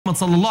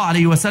Muhammad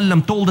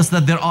ﷺ told us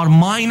that there are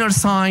minor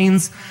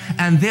signs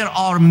and there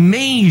are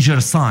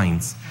major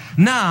signs.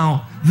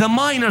 Now, the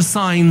minor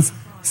signs,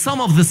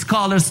 some of the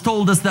scholars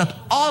told us that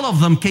all of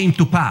them came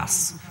to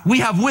pass. We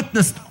have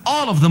witnessed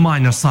all of the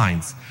minor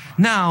signs.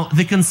 Now,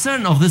 the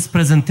concern of this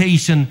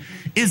presentation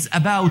is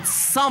about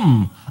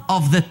some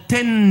of the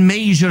 10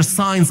 major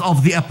signs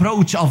of the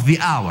approach of the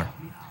hour.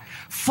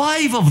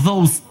 5 of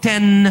those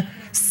 10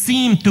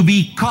 seem to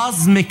be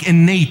cosmic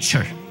in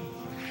nature,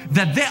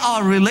 that they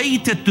are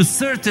related to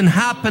certain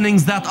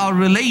happenings that are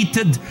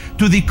related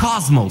to the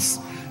cosmos,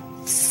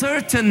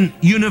 certain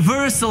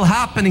universal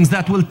happenings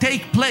that will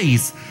take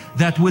place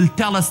that will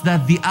tell us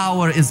that the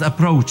hour is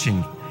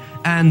approaching.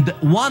 And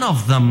one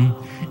of them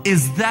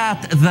is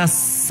that the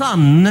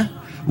sun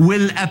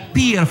will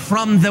appear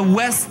from the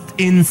west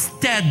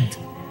instead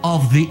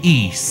of the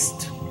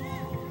east.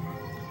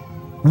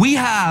 We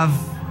have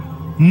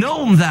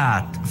known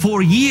that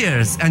for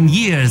years and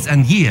years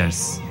and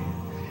years.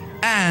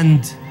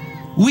 And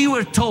we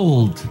were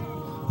told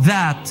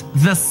that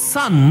the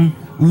sun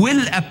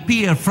will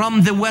appear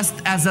from the west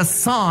as a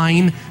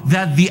sign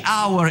that the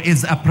hour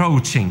is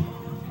approaching.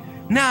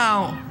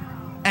 Now,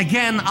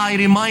 again, I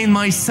remind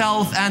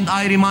myself and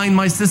I remind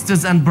my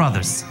sisters and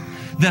brothers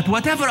that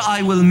whatever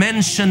I will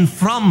mention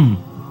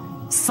from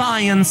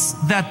science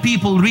that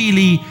people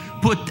really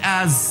put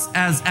as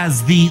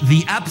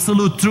the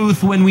absolute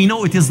truth when we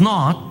know it is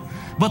not,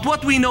 but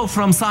what we know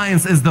from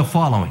science is the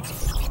following.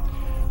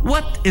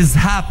 What is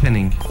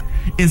happening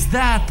is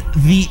that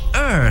the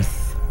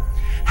earth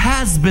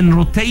has been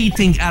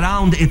rotating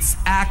around its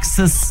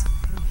axis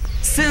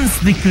since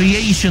the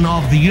creation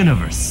of the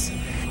universe.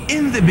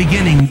 In the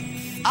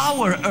beginning,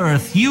 our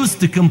earth used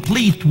to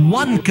complete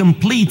one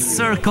complete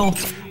circle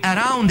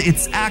around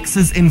its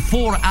axis in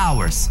 4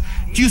 hours.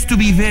 It used to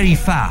be very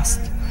fast,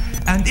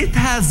 and it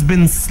has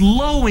been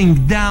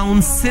slowing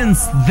down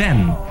since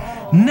then.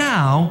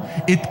 Now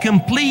it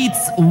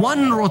completes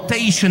one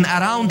rotation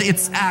around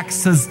its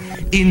axis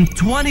in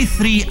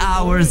 23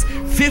 hours,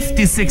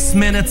 56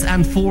 minutes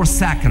and 4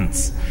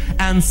 seconds.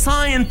 And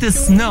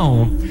scientists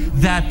know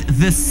that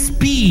the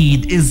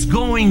speed is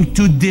going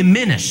to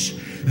diminish.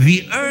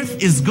 The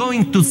earth is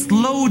going to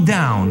slow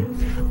down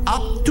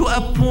up to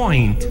a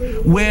point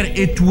where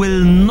it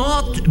will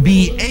not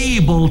be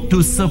able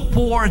to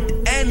support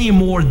any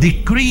more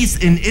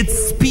decrease in its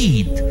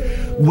speed.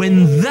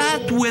 When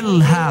that will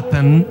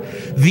happen,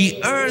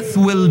 the earth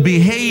will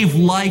behave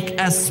like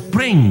a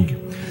spring,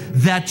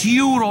 that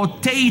you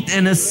rotate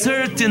in a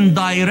certain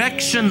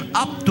direction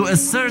up to a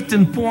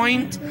certain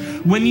point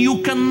when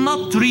you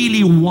cannot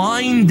really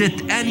wind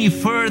it any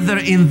further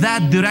in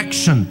that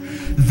direction.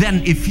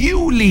 Then if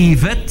you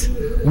leave it,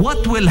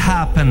 what will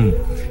happen?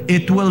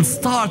 It will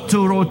start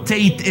to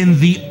rotate in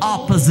the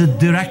opposite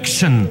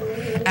direction,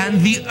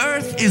 and the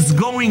earth is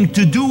going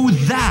to do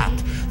that.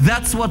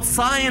 That's what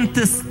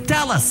scientists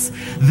tell us,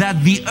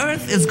 that the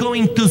earth is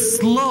going to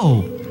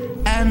slow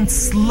and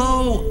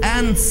slow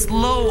and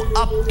slow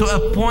up to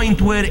a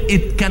point where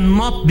it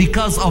cannot,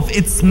 because of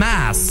its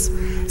mass,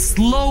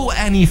 slow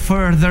any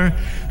further.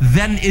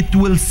 Then it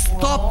will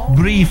stop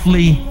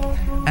briefly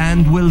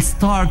and will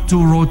start to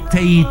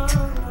rotate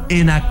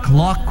in a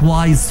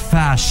clockwise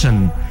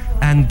fashion.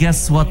 And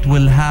guess what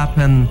will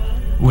happen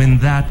when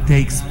that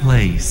takes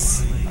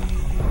place?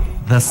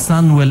 The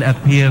sun will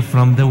appear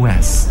from the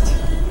west.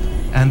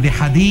 And the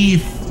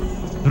hadith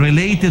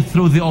related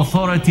through the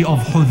authority of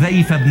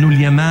Hudhayfa ibn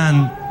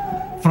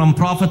al-Yaman from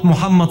Prophet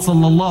Muhammad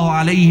sallallahu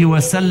alayhi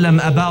wasallam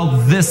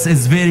about this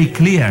is very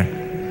clear.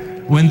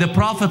 When the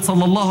Prophet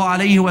sallallahu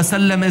alayhi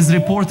wasallam is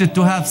reported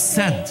to have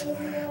said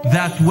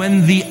that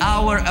when the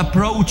hour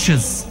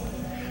approaches,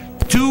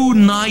 2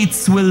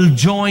 nights will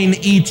join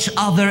each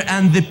other,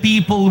 and the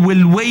people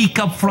will wake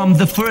up from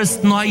the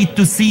first night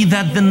to see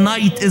that the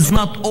night is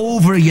not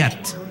over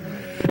yet.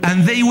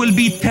 And they will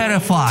be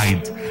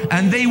terrified,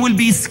 and they will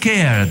be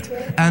scared,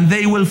 and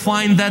they will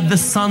find that the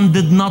sun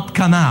did not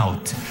come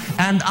out.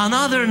 And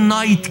another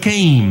night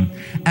came,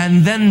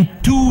 and then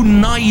 2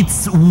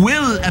 nights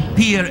will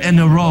appear in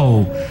a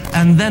row.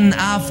 And then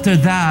after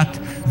that,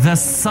 the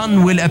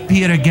sun will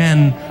appear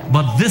again,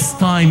 but this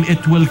time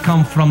it will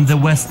come from the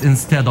west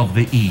instead of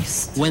the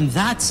east. When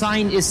that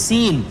sign is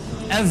seen,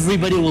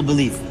 everybody will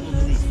believe.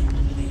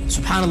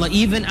 SubhanAllah,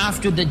 even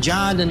after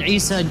Dajjal and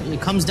Isa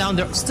comes down,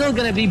 there are still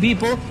going to be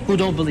people who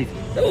don't believe.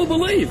 They will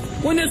believe.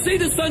 When they see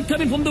the sun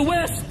coming from the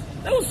west,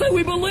 they will say,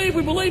 we believe,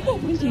 we believe. But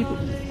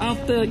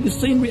after you've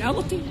seen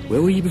reality,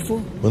 where were you before?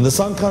 When the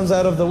sun comes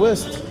out of the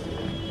west,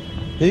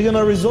 who are you going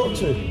to resort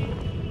to?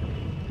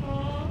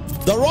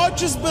 The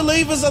righteous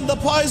believers and the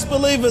pious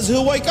believers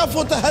who wake up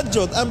for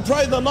tahajjud and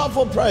pray the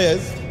nightfall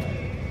prayers,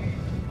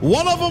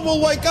 one of them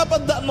will wake up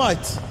at that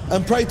night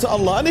and pray to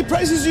Allah, and he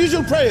prays his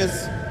usual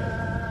prayers.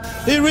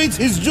 He reads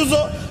his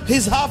juz'ah,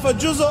 his half a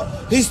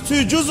juz'ah, his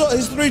 2 juz'ah,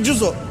 his 3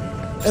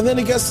 juz'ah, and then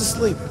he gets to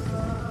sleep.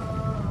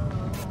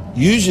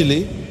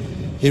 Usually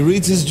he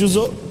reads his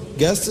juz'ah,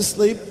 gets to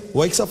sleep,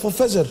 wakes up for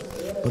fajr.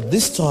 But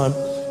this time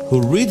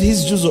he'll read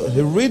his juz'ah,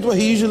 he'll read what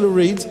he usually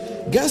reads,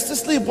 goes to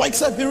sleep,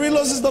 wakes up, he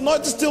realizes the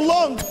night is still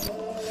long.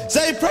 So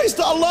he prays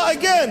to Allah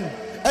again,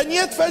 and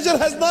yet Fajr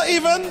has not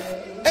even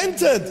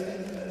entered.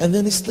 And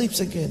then he sleeps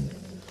again,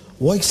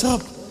 wakes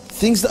up,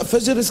 thinks that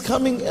Fajr is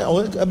coming,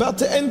 about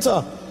to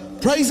enter,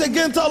 prays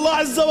again to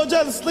Allah Azza wa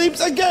Jal,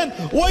 sleeps again,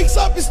 wakes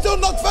up, it's still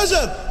not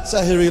Fajr.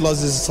 So he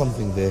realizes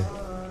something there.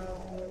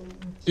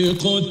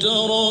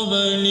 اقترب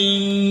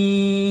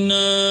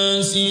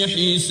للناس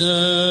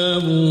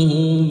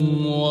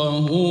حسابهم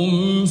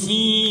وهم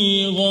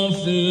في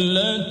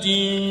غفلة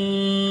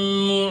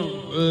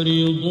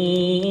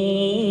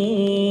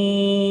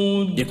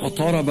معرضون.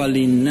 اقترب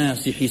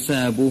للناس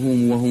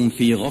حسابهم وهم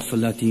في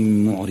غفلة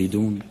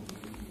معرضون.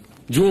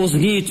 Draws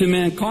near to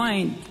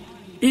mankind.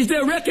 Is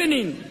there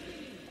reckoning?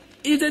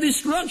 Is there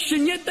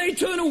destruction? Yet they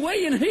turn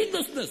away in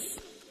heedlessness.